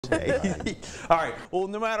Okay. All right. Well,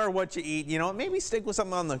 no matter what you eat, maybe stick with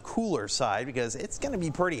something on the cooler side because it's going to be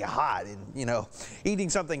pretty hot. And, eating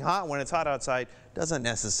something hot when it's hot outside doesn't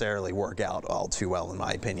necessarily work out all too well, in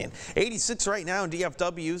my opinion. 86 right now in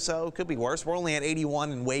DFW, so it could be worse. We're only at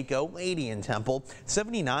 81 in Waco, 80 in Temple,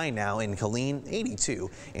 79 now in Killeen, 82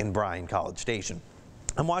 in Bryan College Station.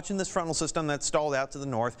 I'm watching this frontal system that's stalled out to the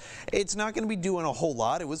north. It's not going to be doing a whole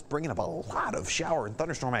lot. It was bringing up a lot of shower and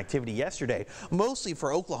thunderstorm activity yesterday, mostly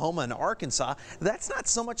for Oklahoma and Arkansas. That's not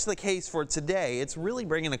so much the case for today. It's really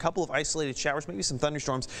bringing a couple of isolated showers, maybe some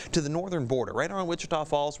thunderstorms to the northern border. Right around Wichita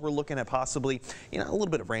Falls, we're looking at possibly, a little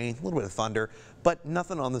bit of rain, a little bit of thunder, but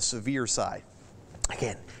nothing on the severe side.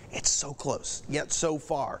 Again, it's so close, yet so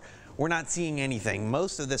far. We're not seeing anything.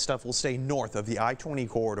 Most of this stuff will stay north of the I-20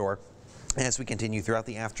 corridor as we continue throughout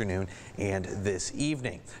the afternoon and this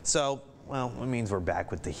evening. So, well, it means we're back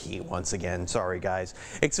with the heat once again. Sorry, guys.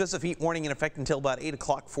 Excessive heat warning in effect until about 8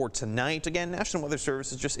 o'clock for tonight. Again, National Weather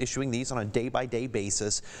Service is just issuing these on a day-by-day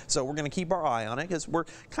basis. So we're going to keep our eye on it because we're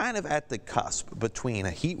kind of at the cusp between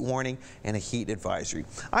a heat warning and a heat advisory.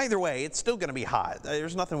 Either way, it's still going to be hot.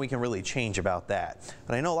 There's nothing we can really change about that.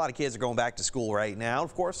 But I know a lot of kids are going back to school right now,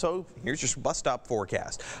 of course, so here's your bus stop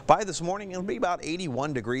forecast. By this morning, it'll be about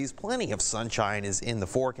 81 degrees. Plenty of sunshine is in the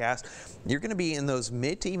forecast. You're going to be in those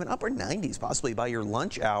mid to even upper 90s. Possibly by your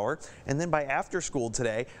lunch hour, and then by after school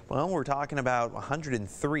today, well, we're talking about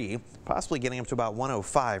 103, possibly getting up to about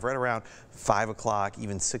 105 right around 5 o'clock,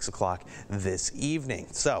 even 6 o'clock this evening.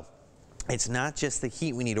 So it's not just the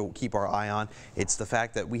heat we need to keep our eye on, it's the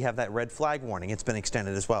fact that we have that red flag warning. It's been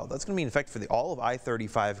extended as well. That's going to be in effect for all of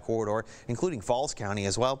I-35 corridor, including Falls County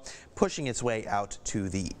as well, pushing its way out to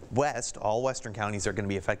the west. All western counties are going to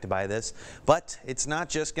be affected by this, but it's not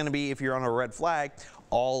just going to be if you're on a red flag.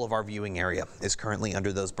 All of our viewing area is currently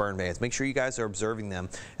under those burn bans. Make sure you guys are observing them,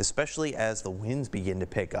 especially as the winds begin to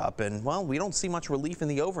pick up. And, well, we don't see much relief in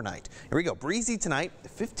the overnight. Here we go. Breezy tonight,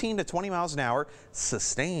 15 to 20 miles an hour,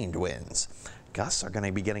 sustained winds. Gusts are going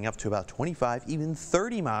to be getting up to about 25, even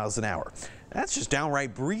 30 miles an hour. That's just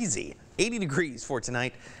downright breezy. 80 degrees for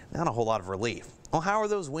tonight. Not a whole lot of relief. Well, how are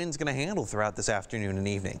those winds going to handle throughout this afternoon and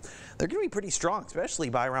evening? They're going to be pretty strong, especially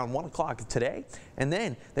by around 1 o'clock today. And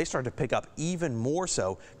then they start to pick up even more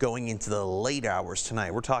so going into the late hours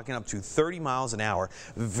tonight. We're talking up to 30 miles an hour,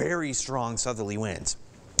 very strong southerly winds.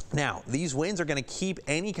 Now, these winds are going to keep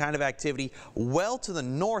any kind of activity well to the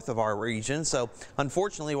north of our region. So,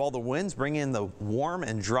 unfortunately, while the winds bring in the warm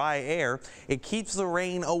and dry air, it keeps the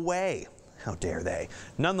rain away. How dare they?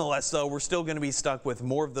 Nonetheless, though, we're still going to be stuck with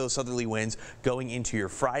more of those southerly winds going into your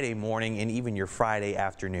Friday morning and even your Friday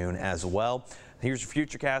afternoon as well. Here's your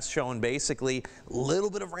futurecast showing basically a little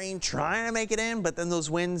bit of rain trying to make it in, but then those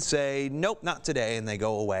winds say, nope, not today, and they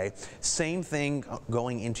go away. Same thing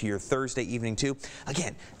going into your Thursday evening, too.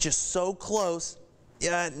 Again, just so close,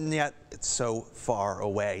 yet it's so far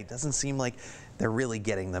away. It doesn't seem like they're really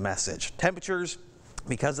getting the message. Temperatures,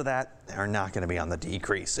 because of that, are not going to be on the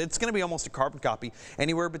decrease. It's going to be almost a carbon copy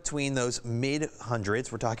anywhere between those mid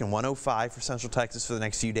hundreds. We're talking 105 for Central Texas for the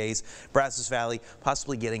next few days. Brazos Valley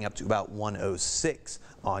possibly getting up to about 106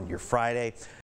 on your Friday.